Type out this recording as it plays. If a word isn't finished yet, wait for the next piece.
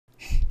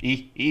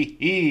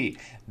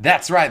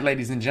That's right,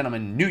 ladies and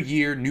gentlemen. New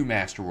year, new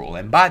master rule.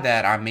 And by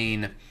that, I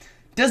mean,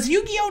 does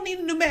Yu-Gi-Oh! Need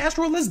a new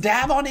master rule? Let's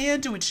dive on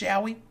into it,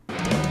 shall we?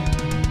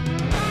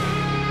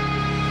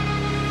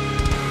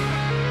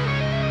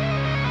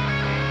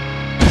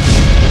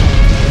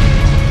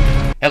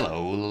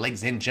 Hello,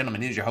 ladies and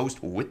gentlemen, it is your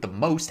host with the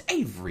most,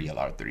 Avery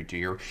LR32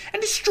 here,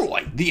 and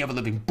destroy the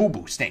ever-living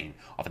boo-boo stain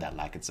off of that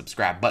like and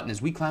subscribe button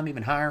as we climb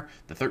even higher,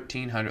 the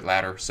 1300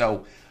 ladder.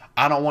 So,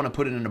 I don't want to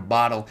put it in a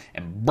bottle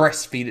and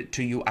breastfeed it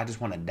to you. I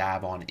just want to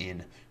dive on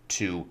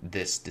into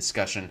this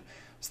discussion.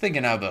 I was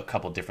thinking of a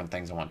couple different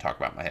things I want to talk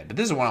about in my head, but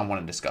this is what I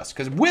want to discuss.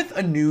 Because with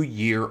a new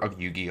year of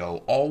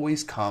Yu-Gi-Oh!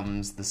 Always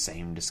comes the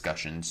same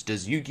discussions.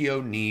 Does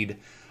Yu-Gi-Oh! Need,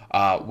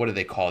 what do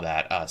they call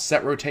that,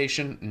 set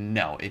rotation?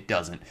 No, it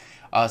doesn't.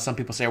 Some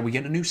people say, are we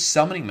getting a new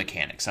summoning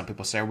mechanic? Some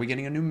people say, are we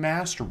getting a new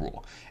master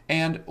rule?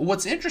 And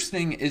what's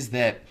interesting is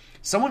that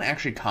someone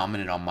actually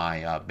commented on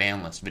my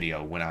ban list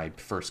video when I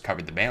first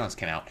covered the ban list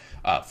came out.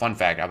 Fun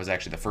fact, I was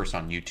actually the first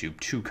on YouTube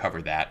to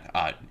cover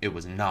that. It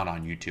was not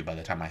on YouTube by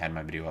the time I had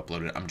my video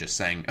uploaded. I'm just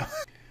saying.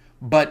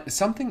 But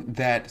something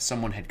that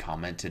someone had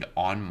commented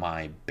on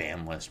my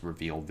ban list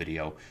reveal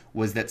video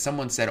was that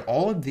someone said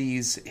all of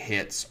these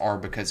hits are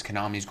because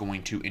Konami is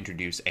going to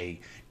introduce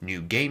a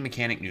new game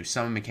mechanic, new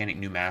summon mechanic,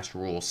 new master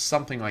rules,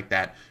 something like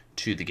that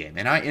to the game.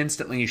 And I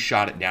instantly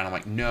shot it down. I'm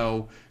like,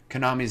 no,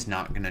 Konami's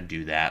not going to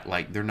do that.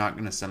 Like, they're not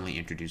going to suddenly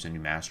introduce a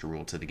new master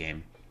rule to the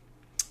game.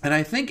 And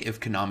I think if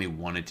Konami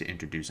wanted to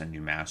introduce a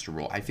new master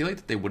rule, I feel like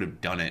that they would have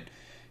done it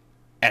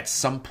at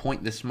some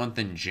point this month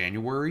in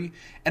January.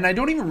 And I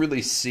don't even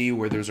really see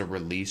where there's a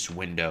release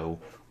window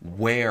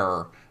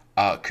where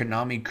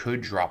Konami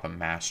could drop a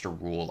master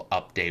rule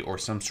update or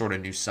some sort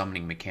of new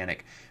summoning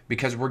mechanic,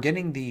 because we're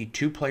getting the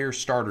 2-player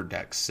starter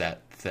deck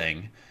set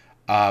thing.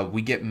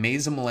 We get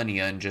Maze of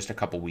Millennia in just a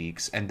couple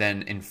weeks, and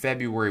then in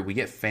February we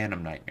get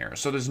Phantom Nightmare.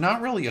 So there's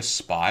not really a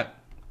spot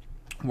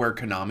where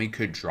Konami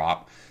could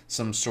drop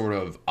some sort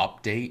of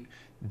update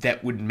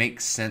that would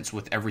make sense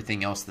with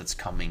everything else that's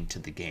coming to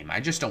the game. I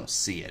just don't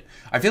see it.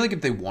 I feel like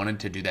if they wanted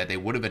to do that, they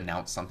would have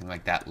announced something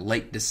like that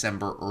late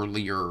December,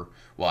 earlier,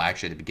 well,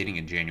 actually the beginning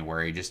of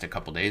January, just a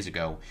couple days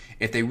ago,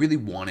 if they really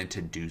wanted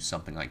to do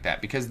something like that,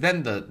 because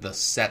then the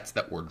sets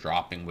that we're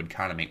dropping would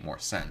kind of make more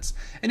sense.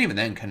 And even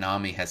then,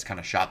 Konami has kind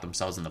of shot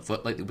themselves in the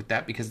foot lately with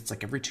that, because it's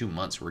like every 2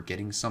 months we're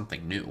getting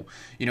something new.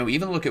 You know,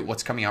 even look at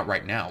what's coming out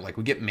right now. Like,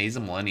 we get Maze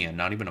of Millennia, and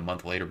not even a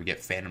month later we get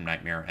Phantom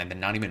Nightmare, and then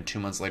not even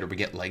 2 months later we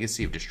get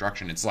Legacy of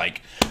Destruction. It's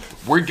like,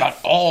 we got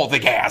all the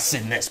gas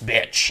in this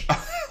bitch.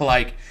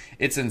 Like,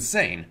 it's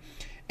insane.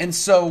 And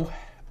so,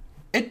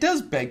 it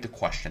does beg the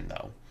question,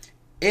 though.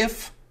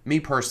 If,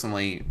 me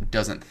personally,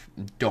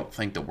 don't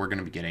think that we're going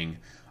to be getting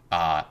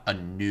a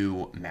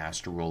new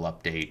Master Rule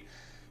update,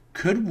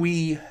 could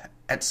we,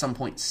 at some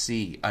point,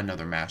 see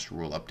another Master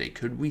Rule update?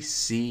 Could we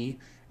see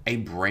a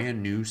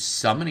brand new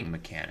summoning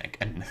mechanic?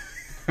 And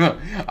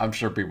I'm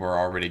sure people are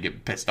already getting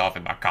pissed off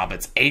in my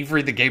comments.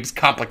 Avery, the game's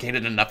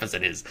complicated enough as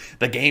it is.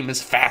 The game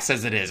is fast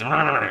as it is.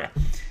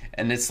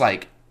 And it's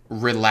like,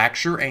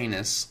 relax your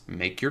anus,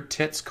 make your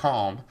tits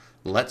calm.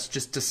 Let's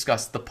just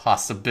discuss the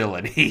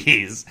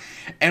possibilities.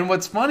 And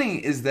what's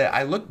funny is that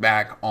I look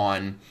back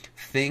on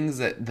things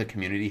that the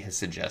community has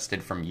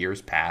suggested from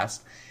years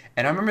past.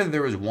 And I remember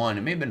there was one,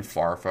 it may have been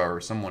Farfa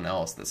or someone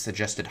else, that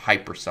suggested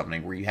hyper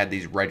summoning, where you had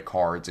these red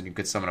cards and you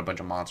could summon a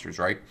bunch of monsters,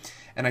 right?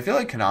 And I feel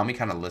like Konami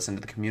kind of listened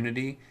to the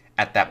community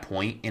at that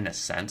point, in a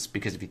sense,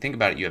 because if you think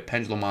about it, you have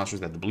pendulum monsters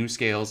that have the blue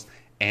scales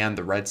and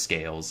the red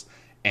scales.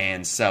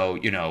 And so,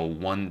 you know,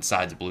 one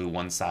side's blue,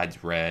 one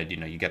side's red, you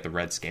know, you get the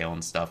red scale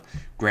and stuff.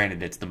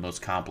 Granted, it's the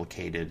most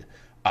complicated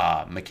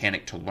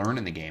mechanic to learn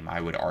in the game, I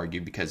would argue,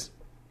 because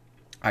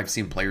I've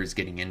seen players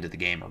getting into the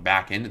game or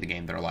back into the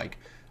game that are like,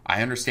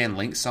 I understand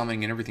link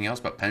summoning and everything else,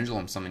 but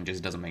pendulum summoning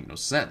just doesn't make no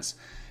sense.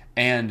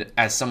 And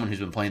as someone who's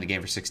been playing the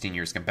game for 16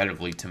 years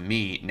competitively, to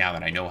me, now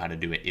that I know how to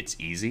do it, it's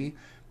easy.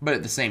 But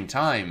at the same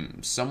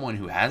time, someone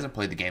who hasn't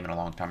played the game in a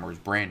long time or is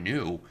brand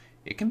new,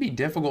 it can be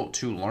difficult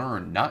to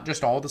learn not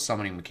just all the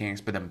summoning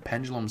mechanics, but then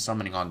pendulum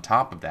summoning on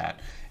top of that.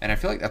 And I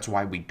feel like that's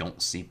why we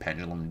don't see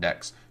pendulum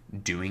decks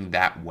doing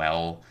that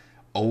well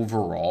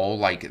overall.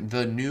 Like,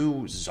 the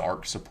new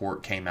Zark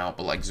support came out,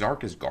 but like,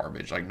 Zark is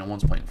garbage. Like, no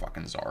one's playing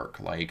fucking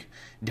Zark. Like,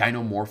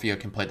 Dinomorphia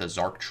can play the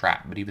Zark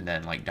trap, but even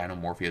then, like,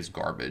 Dinomorphia is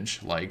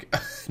garbage. Like,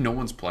 no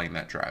one's playing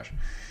that trash.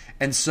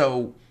 And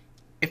so,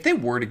 if they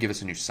were to give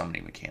us a new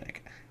summoning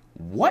mechanic,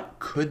 what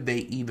could they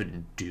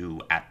even do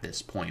at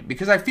this point?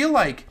 Because I feel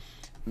like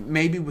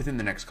maybe within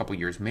the next couple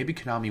years, maybe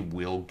Konami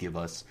will give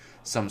us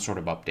some sort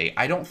of update.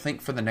 I don't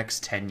think for the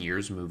next 10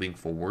 years moving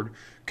forward,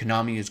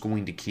 Konami is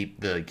going to keep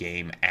the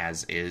game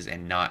as is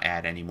and not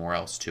add any more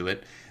else to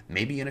it.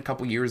 Maybe in a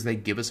couple years they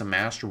give us a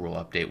Master Rule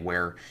update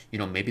where, you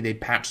know, maybe they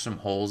patch some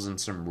holes and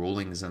some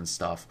rulings and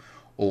stuff.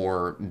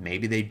 Or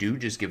maybe they do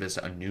just give us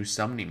a new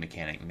summoning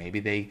mechanic. Maybe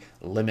they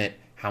limit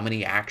how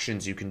many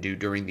actions you can do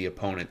during the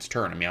opponent's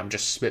turn. I mean, I'm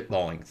just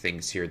spitballing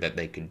things here that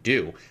they could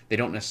do. They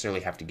don't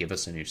necessarily have to give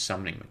us a new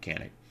summoning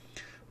mechanic.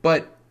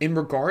 But in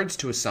regards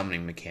to a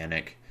summoning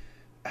mechanic,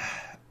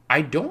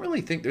 I don't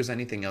really think there's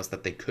anything else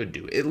that they could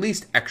do, at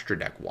least extra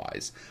deck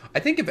wise. I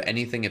think if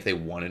anything, if they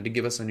wanted to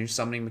give us a new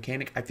summoning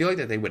mechanic, I feel like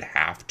that they would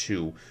have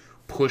to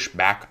push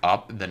back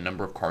up the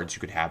number of cards you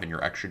could have in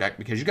your extra deck,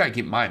 because you got to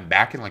keep in mind,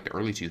 back in like the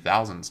early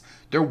 2000s,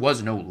 there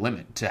was no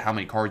limit to how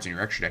many cards in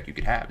your extra deck you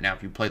could have. Now,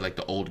 if you played like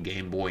the old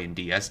Game Boy and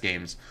DS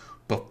games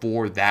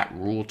before that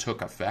rule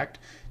took effect,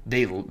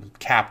 they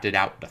capped it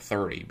out to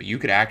 30, but you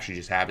could actually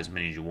just have as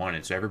many as you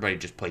wanted. So everybody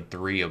just played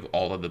 3 of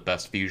all of the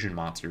best fusion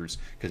monsters,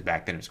 because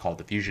back then it was called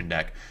the fusion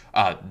deck.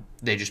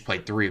 They just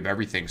played 3 of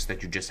everything so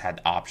that you just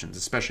had options,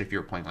 especially if you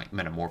were playing like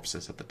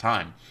Metamorphosis at the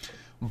time.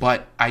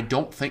 But I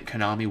don't think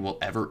Konami will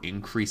ever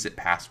increase it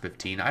past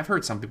 15. I've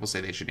heard some people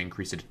say they should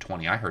increase it to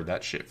 20. I heard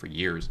that shit for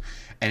years.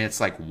 And it's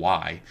like,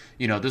 why?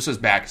 You know, this was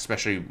back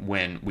especially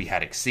when we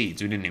had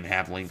Exceeds. We didn't even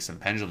have Links and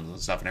Pendulums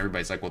and stuff. And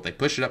everybody's like, well, if they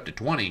push it up to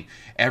 20,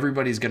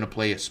 everybody's going to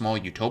play a small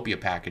Utopia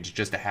package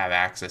just to have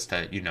access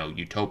to, you know,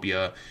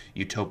 Utopia,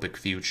 Utopic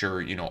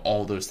Future, you know,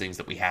 all those things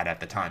that we had at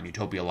the time.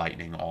 Utopia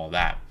Lightning, all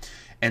that.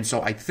 And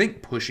so I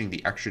think pushing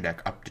the extra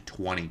deck up to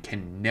 20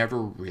 can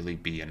never really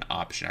be an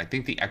option. I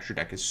think the extra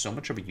deck is so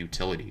much of a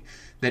utility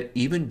that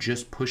even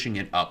just pushing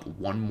it up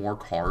one more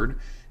card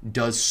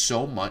does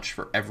so much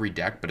for every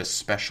deck, but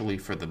especially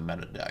for the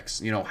meta decks.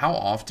 You know, how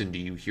often do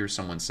you hear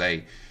someone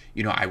say,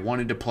 you know, I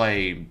wanted to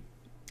play,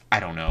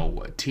 I don't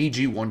know,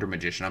 TG Wonder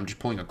Magician. I'm just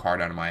pulling a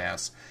card out of my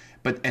ass.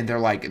 And they're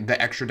like, the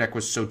extra deck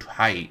was so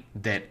tight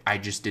that I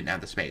just didn't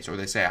have the space. Or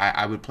they say,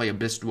 I would play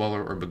Abyss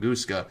Dweller or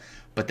Baguska,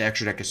 but the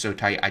extra deck is so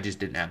tight, I just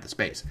didn't have the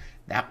space.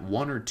 That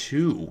 1 or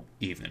 2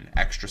 even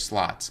extra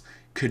slots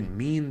could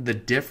mean the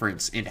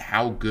difference in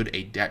how good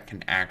a deck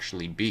can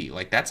actually be.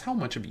 Like, that's how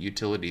much of a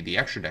utility the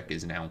extra deck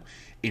is now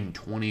in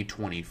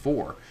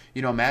 2024.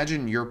 You know,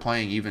 imagine you're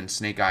playing even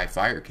Snake Eye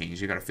Fire Kings.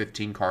 You got a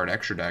 15 card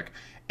extra deck,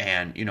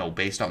 and, you know,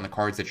 based on the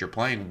cards that you're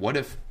playing, what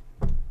if,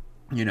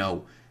 you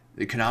know,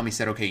 Konami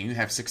said, okay, you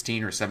have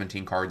 16 or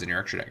 17 cards in your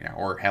extra deck now,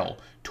 or hell,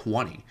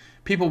 20.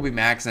 People will be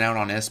maxing out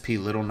on SP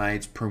Little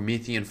Knights,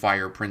 Promethean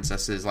Fire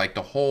Princesses, like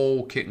the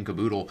whole kit and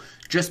caboodle,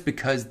 just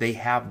because they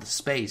have the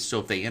space. So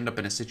if they end up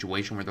in a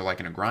situation where they're like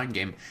in a grind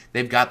game,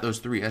 they've got those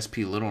 3 SP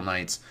Little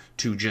Knights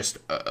to just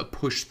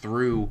push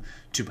through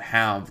to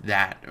have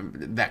that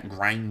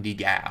grindy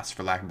gas,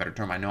 for lack of a better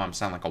term. I know I'm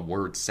sounding like a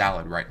word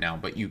salad right now,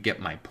 but you get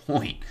my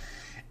point.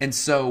 And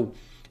so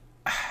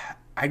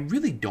I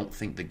really don't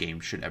think the game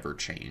should ever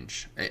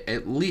change,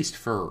 at least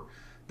for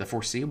the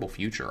foreseeable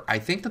future. I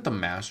think that the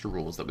master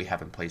rules that we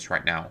have in place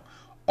right now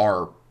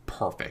are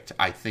perfect.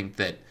 I think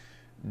that,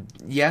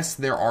 yes,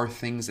 there are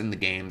things in the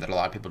game that a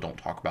lot of people don't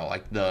talk about,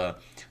 like the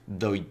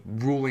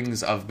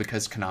rulings of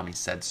because Konami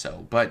said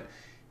so. But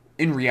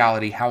in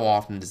reality, how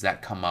often does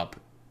that come up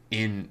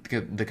in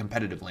the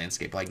competitive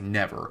landscape? Like,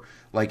 never.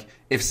 Like,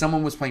 if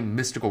someone was playing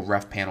Mystical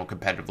Ref Panel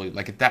competitively,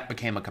 like if that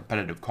became a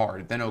competitive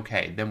card, then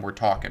okay, then we're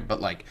talking.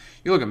 But like,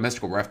 you look at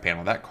Mystical Ref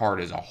Panel, that card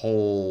is a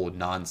whole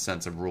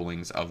nonsense of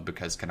rulings of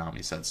because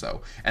Konami said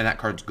so, and that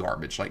card's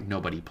garbage. Like,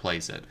 nobody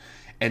plays it.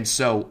 And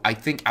so I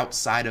think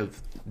outside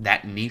of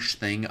that niche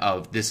thing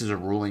of this is a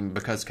ruling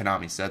because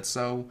Konami said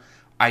so,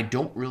 I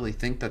don't really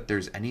think that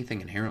there's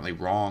anything inherently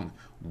wrong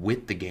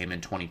with the game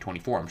in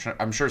 2024.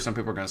 I'm sure some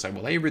people are going to say,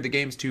 well, Avery, the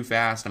game's too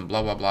fast and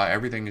blah, blah, blah.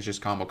 Everything is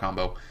just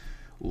combo.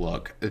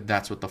 Look,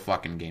 that's what the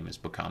fucking game has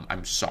become.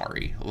 I'm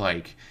sorry.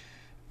 Like,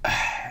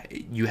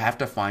 you have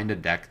to find a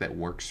deck that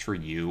works for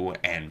you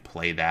and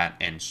play that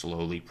and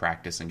slowly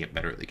practice and get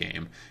better at the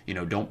game. You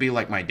know, don't be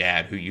like my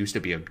dad, who used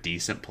to be a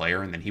decent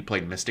player and then he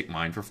played Mystic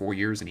Mine for 4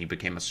 years and he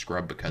became a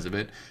scrub because of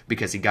it,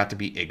 because he got to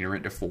be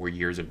ignorant to 4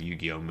 years of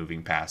Yu-Gi-Oh!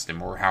 Moving past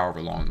him, or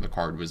however long the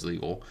card was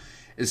legal.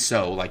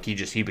 So, like,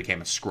 he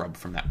became a scrub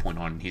from that point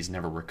on, and he's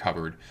never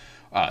recovered,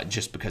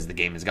 just because the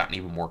game has gotten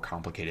even more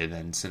complicated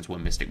than since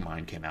when Mystic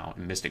Mine came out.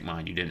 In Mystic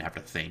Mine, you didn't have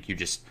to think. You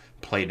just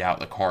played out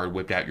the card,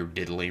 whipped out your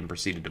diddly, and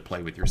proceeded to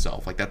play with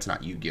yourself. Like, that's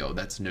not Yu-Gi-Oh!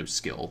 That's no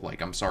skill.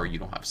 Like, I'm sorry you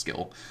don't have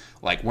skill.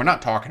 Like, we're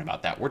not talking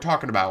about that. We're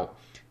talking about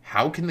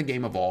how can the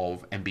game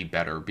evolve and be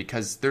better?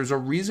 Because there's a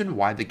reason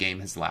why the game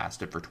has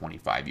lasted for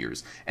 25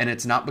 years. And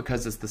it's not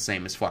because it's the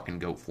same as fucking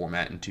GOAT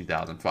format in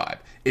 2005.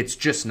 It's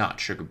just not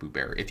Sugar Boo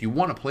Bear. If you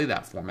want to play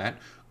that format,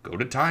 go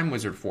to Time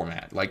Wizard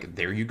format. Like,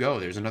 there you go.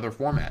 There's another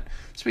format.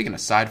 Speaking of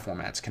side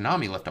formats,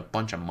 Konami left a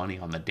bunch of money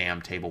on the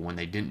damn table when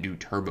they didn't do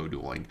turbo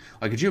dueling.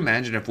 Like, could you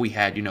imagine if we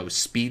had, you know,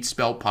 Speed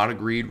Spell, Pot of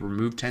Greed,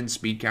 remove 10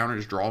 speed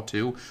counters, draw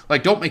 2?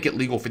 Like, don't make it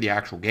legal for the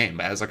actual game,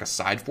 but as like a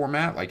side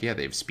format, like, yeah,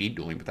 they have speed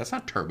dueling, but that's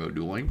not turbo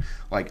dueling.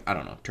 Like, I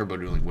don't know. Turbo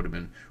dueling would have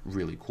been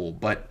really cool.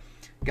 But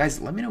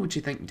guys, let me know what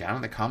you think down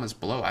in the comments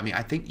below. I mean,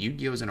 I think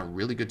Yu-Gi-Oh! Is in a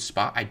really good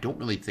spot. I don't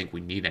really think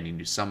we need any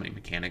new summoning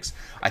mechanics.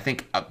 I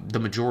think the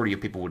majority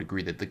of people would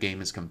agree that the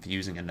game is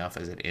confusing enough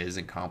as it is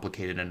and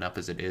complicated enough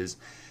as it is,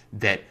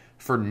 that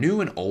for new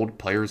and old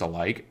players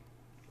alike,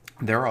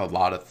 there are a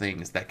lot of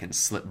things that can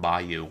slip by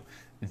you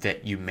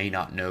that you may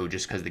not know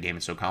just because the game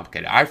is so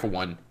complicated. I, for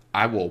one,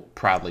 I will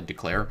proudly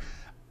declare,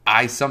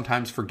 I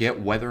sometimes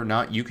forget whether or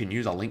not you can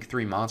use a Link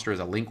 3 monster as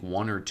a Link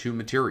 1 or 2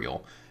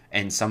 material.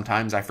 And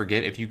sometimes I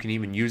forget if you can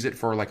even use it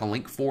for like a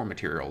Link 4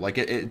 material. Like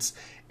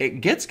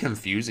it gets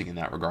confusing in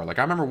that regard. Like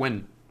I remember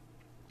when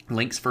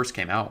Links first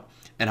came out,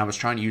 and I was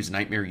trying to use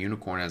Nightmare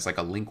Unicorn as like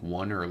a Link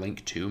 1 or a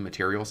Link 2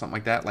 material, something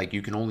like that. Like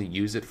you can only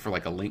use it for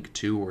like a Link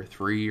 2 or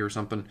 3 or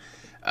something.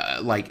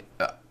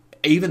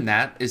 Even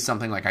that is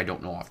something like I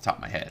don't know off the top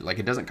of my head. Like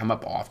it doesn't come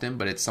up often,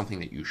 but it's something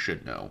that you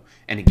should know.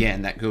 And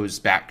again, that goes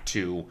back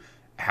to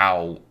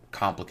how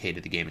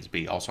complicated the game is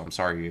be. Also, I'm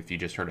sorry if you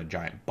just heard a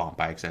giant bump.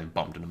 I accidentally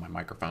bumped into my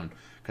microphone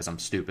because I'm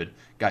stupid.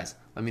 Guys,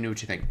 let me know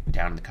what you think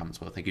down in the comments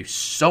below. Thank you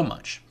so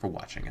much for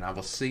watching, and I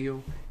will see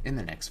you in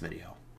the next video.